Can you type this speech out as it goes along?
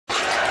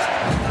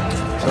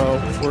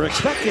We're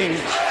expecting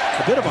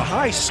a bit of a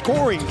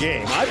high-scoring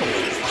game, I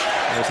believe.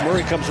 As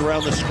Murray comes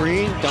around the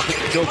screen, dump it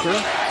to Joker.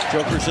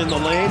 Joker's in the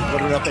lane,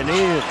 put it up and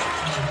in.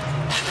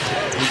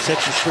 He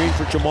sets the screen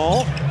for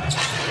Jamal.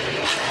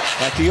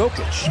 Back to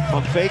Jokic,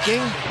 pump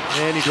faking,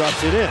 and he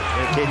drops it in.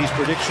 And Katie's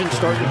prediction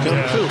starting to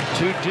come true.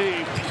 Too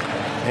deep.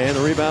 And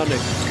the rebounding.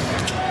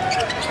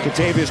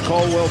 Kentavious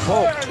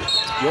Caldwell-Pope.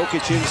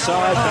 Jokic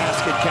inside,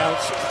 basket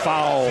counts,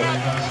 foul.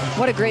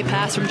 What a great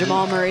pass from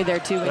Jamal Murray there,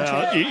 too.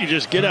 Well, you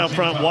just get out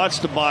front, watch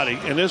the body,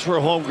 and this is where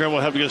Holmgren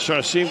will have to get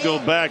started. See him go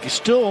back. He's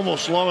still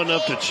almost long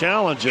enough to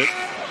challenge it.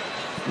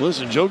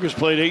 Listen, Joker's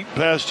played 8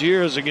 past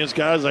years against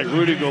guys like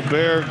Rudy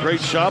Gobert,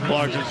 great shot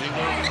blockers.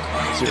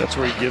 See, that's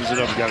where he gives it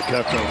up. He got a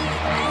cut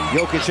though.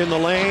 Jokic in the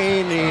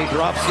lane, he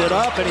drops it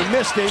up, and he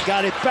missed it,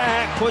 got it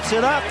back, puts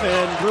it up,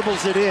 and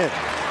dribbles it in.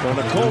 Now,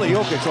 Nikola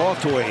Jokic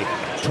off to a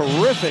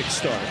terrific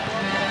start.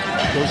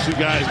 Those two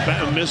guys,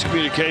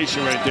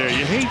 miscommunication right there.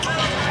 You hate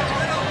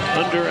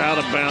under, out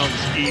of bounds,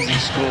 easy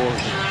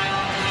scores.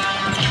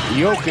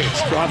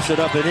 Jokic drops it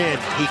up and in.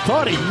 He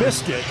thought he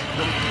missed it.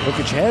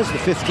 Jokic has the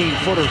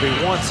 15-footer if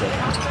he wants it.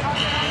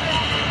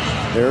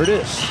 There it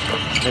is.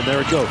 And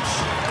there it goes.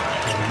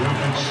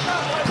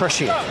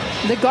 Crushing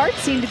it. The guards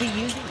seem to be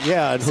using.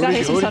 Yeah, and who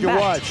did you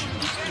watch?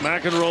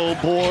 McEnroe,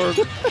 Borg.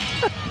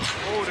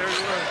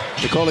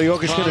 Nikola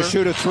Jokic going to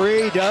shoot a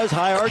 3. Does.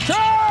 High arch.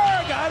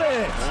 Got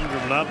it.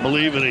 I'm not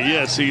believing it.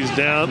 Yes, he's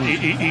down.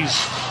 He's.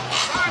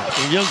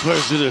 When young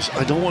players do this,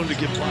 I don't want him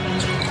to get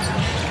blocked.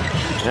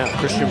 Now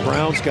Christian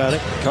Brown's got it,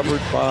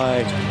 covered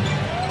by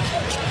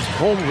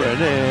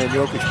Holmgren, and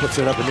Jokic puts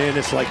it up and in.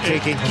 It's like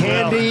taking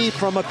candy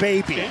from a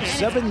baby.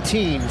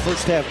 17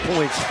 first-half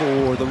points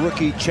for the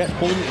rookie Chet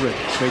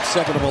Holmgren. Made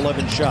 7 of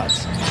 11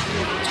 shots.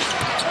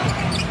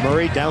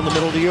 Murray down the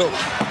middle to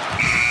Jokic.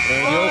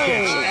 And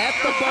Jokic at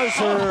the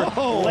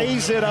buzzer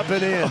lays it up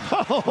and in.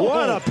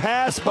 What a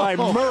pass by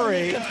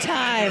Murray.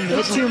 Time,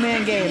 the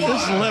two-man game.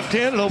 This is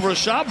left-handed over a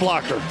shot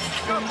blocker.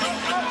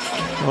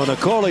 Well,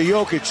 Nikola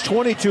Jokic,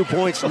 22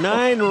 points,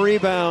 9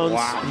 rebounds,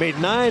 made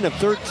 9 of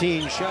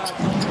 13 shots.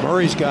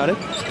 Murray's got it,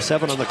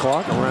 7 on the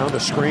clock, around a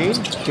screen.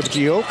 Give it to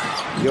Jokic.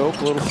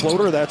 Jokic, little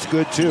floater, that's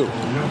good too.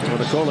 Well,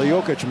 Nikola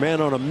Jokic,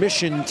 man on a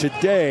mission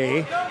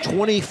today.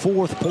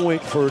 24th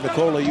point for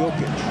Nikola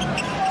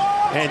Jokic.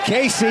 And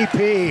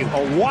KCP,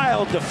 a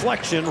wild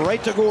deflection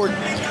right to Gordon.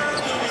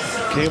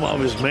 Came off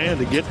his man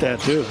to get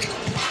that too.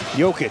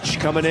 Jokic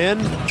coming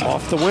in,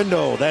 off the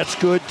window, that's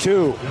good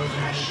too.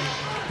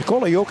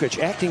 Nikola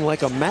Jokic acting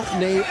like a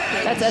matinee.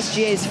 That's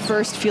SGA's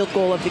first field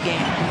goal of the game,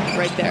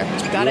 right there.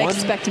 Gotta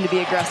expect him to be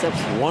aggressive.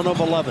 1 of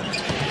 11.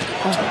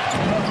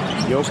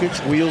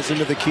 Jokic wheels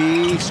into the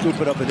key,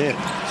 scoop it up and in.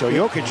 So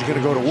Jokic is going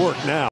to go to work now.